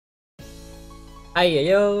Hi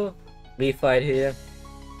yo, Refight here.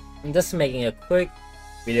 I'm just making a quick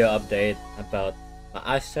video update about my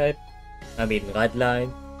eyesight. Right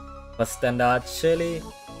line for standard Shirley.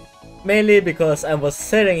 Mainly because I was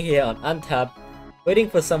sitting here on Untap waiting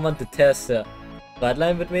for someone to test the right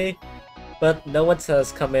line with me, but no one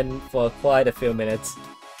has come in for quite a few minutes.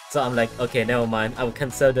 So I'm like, okay, never mind, I will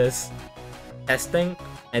cancel this testing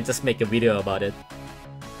and just make a video about it.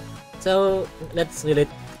 So let's really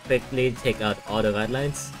quickly take out all the red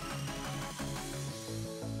lines.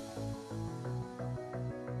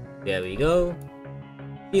 There we go.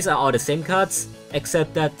 These are all the same cards,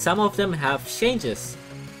 except that some of them have changes.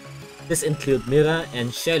 This include Mira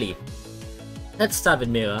and Shelly. Let's start with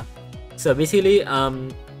Mira. So basically,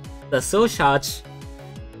 the Soul Charge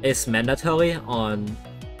is mandatory on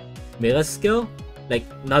Mira's skill. Like,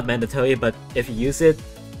 not mandatory, but if you use it,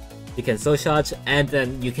 you can Soul Charge, and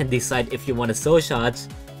then you can decide if you want to Soul Charge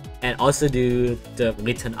and also do the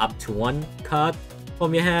return up to one card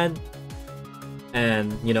from your hand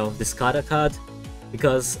and, you know, discard a card.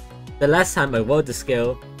 Because the last time I wrote the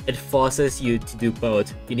skill, it forces you to do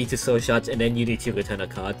both. You need to Soul Charge and then you need to return a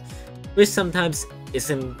card, which sometimes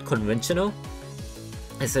isn't conventional,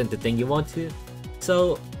 isn't the thing you want to.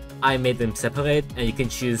 So I made them separate, and you can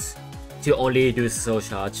choose to only do Soul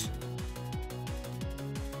Charge.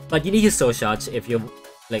 But you need to Soul Charge if you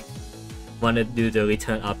want to do the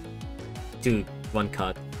return up to one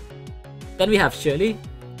card. Then we have Shirley.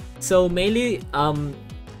 So mainly,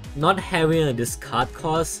 not having a discard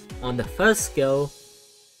cost on the first skill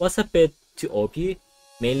was a bit too OP,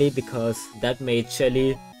 mainly because that made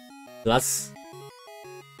Shirley plus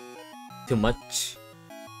too much.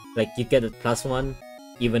 Like, you get a +1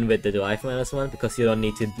 even with the drive -1 because you don't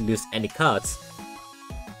need to lose any cards.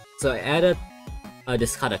 So I added a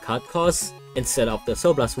discard a card cost instead of the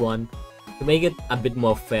Soul +1 to make it a bit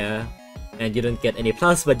more fair, and you don't get any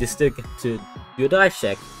plus, but you still get to do a drive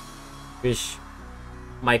check, which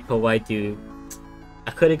might provide you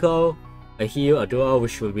a critical, a heal, a duel,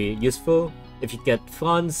 which will be useful. If you get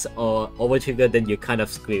fronts or over trigger, then you're kind of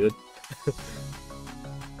screwed.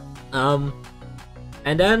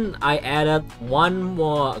 And then I added one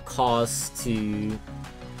more cost to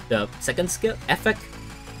the second skill effect.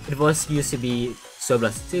 It was used to be Soul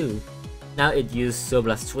 +2. Now it used Soul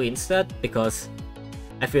 +3 instead, because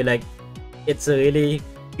I feel like it's a really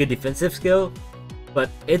good defensive skill, but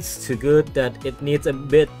it's too good that it needs a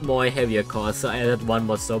bit more heavier cost, so I added one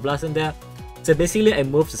more Soul Blast in there. So basically I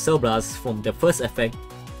moved the Soul Blast from the first effect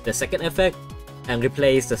to the second effect, and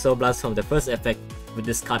replaced the Soul Blast from the first effect with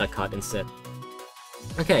this card instead.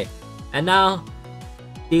 Okay, and now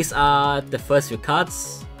these are the first few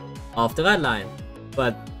cards of the red line,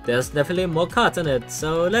 but there's definitely more cards in it,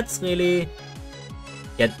 so let's really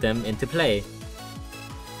get them into play.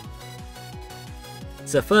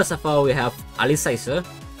 So first of all, we have Alicizor,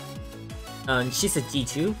 and she's a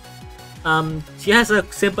G2. She has a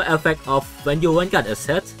simple effect of when your one card is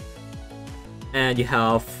hit, and you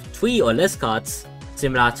have 3 or less cards,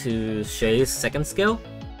 similar to Shay's second skill.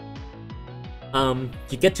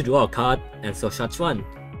 You get to draw a card and Soul Charge 1.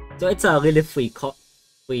 So it's a really free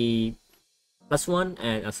 +1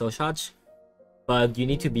 and a Soul Charge, but you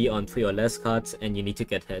need to be on 3 or less cards and you need to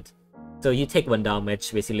get hit. So you take 1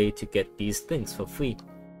 damage basically to get these things for free.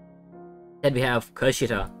 Then we have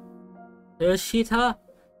Kershita. Kershita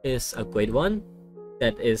is a great one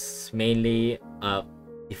that is mainly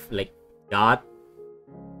guard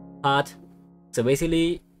part. So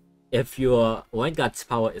basically, if your one guard's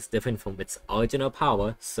power is different from its original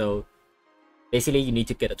power, so basically you need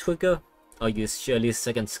to get a trigger or use Shirley's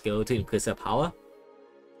second skill to increase her power.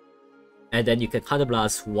 And then you can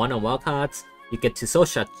counterblast 1 on wild cards. You get to Soul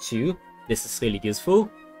Charge 2. This is really useful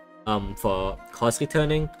for cost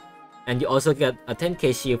returning. And you also get a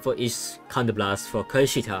 10k shield for each counterblast for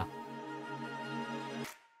Kershita.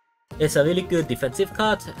 It's a really good defensive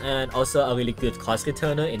card and also a really good cost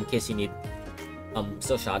returner in case you need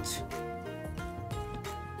Soul Charge.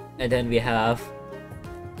 And then we have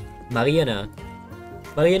Mariana.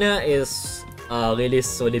 Mariana is a really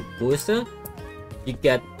solid booster. You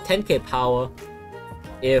get 10k power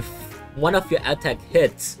if one of your attack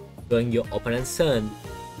hits during your opponent's turn,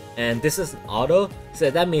 and this is an auto, so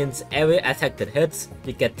that means every attack that hits,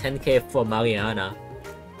 you get 10k for Mariana.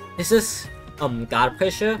 This is guard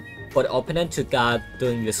pressure for the opponent to guard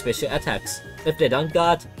during your special attacks. If they don't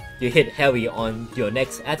guard, you hit heavy on your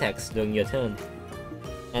next attacks during your turn,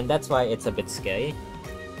 and that's why it's a bit scary.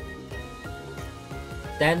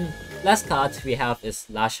 Then last card we have is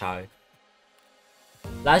Lashai.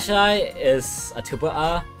 Lashai is a triple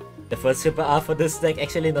R, the first triple R for this deck,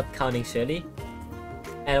 actually not counting Shirley.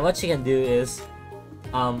 And what she can do is,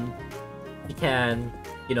 he can,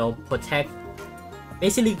 you know, protect,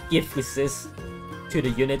 basically give resist to the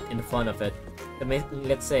unit in front of it.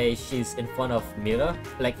 Let's say she's in front of Mira,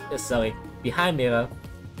 like, sorry, behind Mira,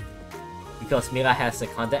 because Mira has a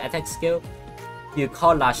counter attack skill. You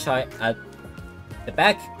call Lashai at the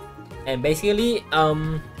back, and basically,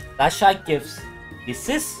 Lashai gives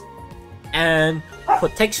resist and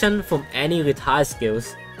protection from any retired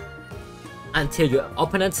skills until your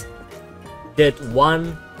opponent did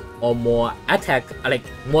one or more attack, like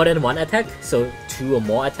more than one attack, so 2 or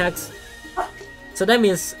more attacks. So that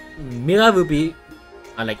means Mira will be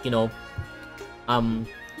like, you know,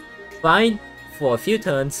 fine for a few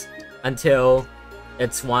turns until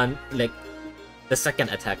it's one, like, the second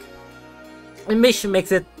attack. And which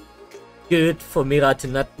makes it good for Mira to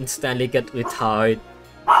not instantly get retired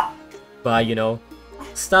by, you know,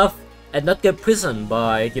 stuff, and not get prisoned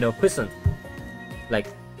by, you know, prison. Like,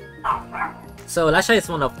 so Lasha is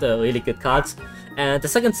one of the really good cards, and the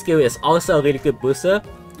second skill is also a really good booster.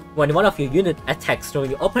 When one of your unit attacks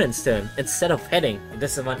during your opponent's turn, instead of hitting,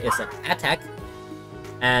 this one is an attack,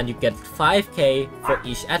 and you get 5k for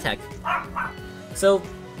each attack. So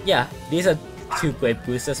yeah, these are 2 great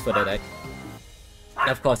boosters for the deck.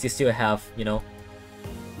 Of course, you still have, you know,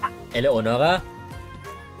 Eleonora,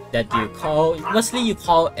 that you call, mostly you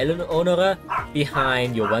call Eleonora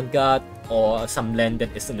behind your Vanguard or some land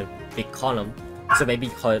that is in a big column. So maybe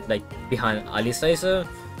you call it like behind Alicizor,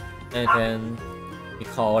 and then you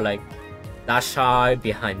call like Lashai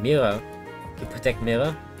behind Mira to protect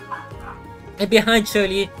Mira. And behind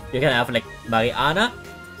Shirley, you can have like Mariana,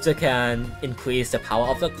 so you can increase the power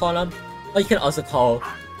of the column, or you can also call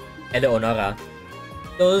Eleonora.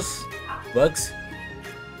 Those works.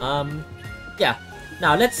 Yeah.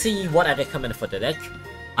 Now let's see what I recommend for the deck.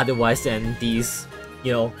 Otherwise than these,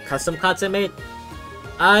 you know, custom cards I made.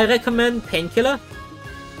 I recommend Painkiller.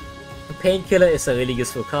 Painkiller is a really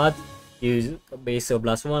useful card. You base your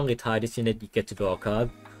 +1, retire this unit, you get to draw a card.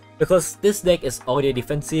 Because this deck is already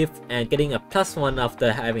defensive, and getting a +1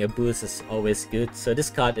 after having a boost is always good. So this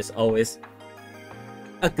card is always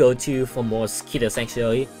a go-to for most Keter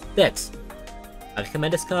Sanctuary decks. I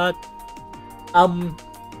recommend this card.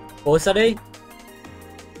 Saturday,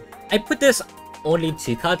 I put this only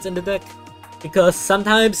 2 cards in the deck because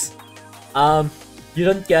sometimes you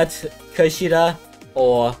don't get Kushida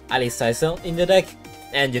or Alicizor in the deck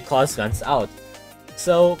and your cost runs out.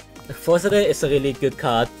 So Saturday is a really good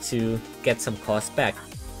card to get some cost back.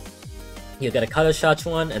 You get a color charge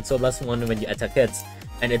 1 and so +1 when you attack hits,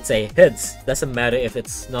 and it's a hits, doesn't matter if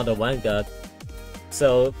it's not a Vanguard.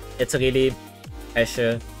 So it's a really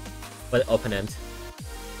pressure for the opponent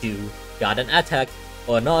to guard an attack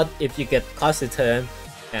or not if you get cost return,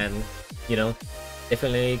 and you know,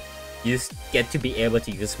 definitely you get to be able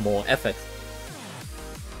to use more effect.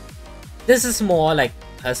 This is more like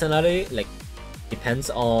personally, like depends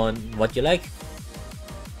on what you like.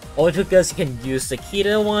 All triggers you can use the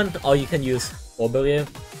Keter one, or you can use Oberia.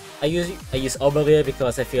 I use Oberia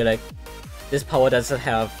because I feel like this power doesn't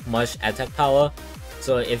have much attack power.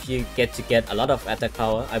 So if you get a lot of attack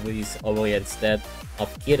power, I will use Oberia instead of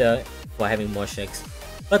Keter for having more checks.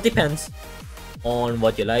 But depends on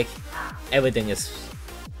what you like. Everything is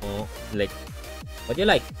like what you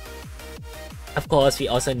like. Of course, we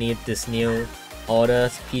also need this new Order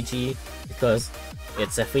PG because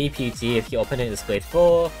it's a free PG if your opponent is grade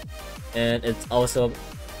 4, and it also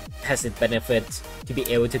has the benefit to be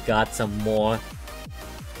able to guard some more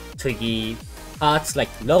tricky cards like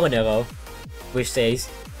Lorenero, which says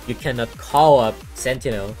you cannot call up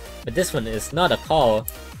Sentinel, but this one is not a call,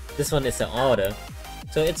 this one is an order,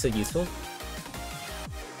 so it's useful.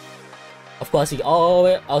 Of course, we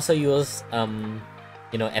also use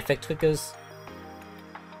you know, effect triggers.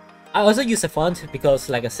 I also use a font because,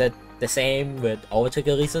 like I said, the same with our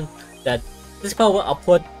trigger reason, that this power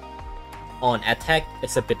output on attack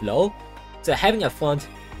is a bit low, so having a font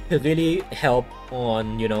could really help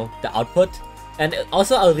on, you know, the output. And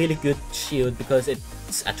also a really good shield because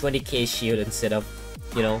it's a 20k shield instead of,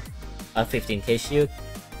 you know, a 15k shield.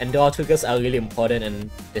 And draw triggers are really important in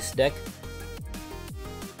this deck.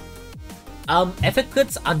 Effect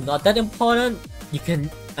crits are not that important. You can,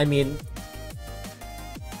 I mean,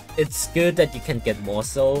 it's good that you can get more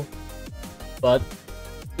so, but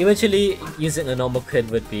eventually using a normal crit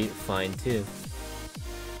would be fine too.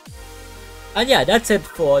 And yeah, that's it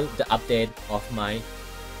for the update of my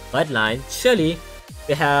red line. Surely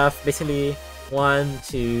we have basically 1,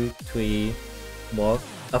 2, 3 more,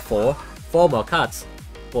 4 more cards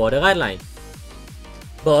for the red line,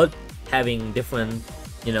 but having different,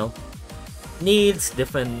 you know, needs,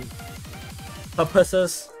 different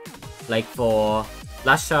purposes. Like for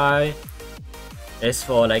Last Try is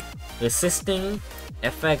for like resisting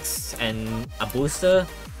effects and a booster,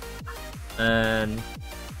 and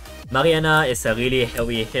Mariana is a really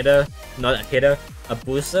heavy hitter, not a hitter, a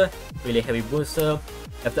booster, really heavy booster.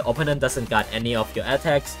 If the opponent doesn't got any of your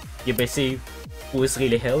attacks, you basically boost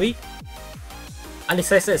really heavy.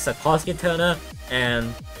 Alicizar is a cost returner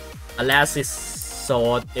and a last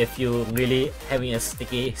resort if you really having a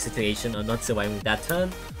sticky situation or not surviving that turn.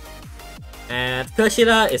 And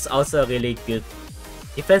Kushida is also a really good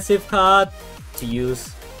defensive card to use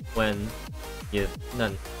when you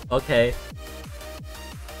none. Okay.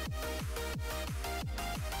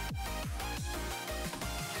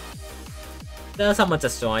 Someone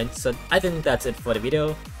just joined, so I think that's it for the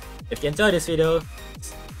video. If you enjoyed this video,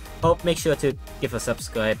 make sure to give a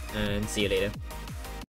subscribe and see you later.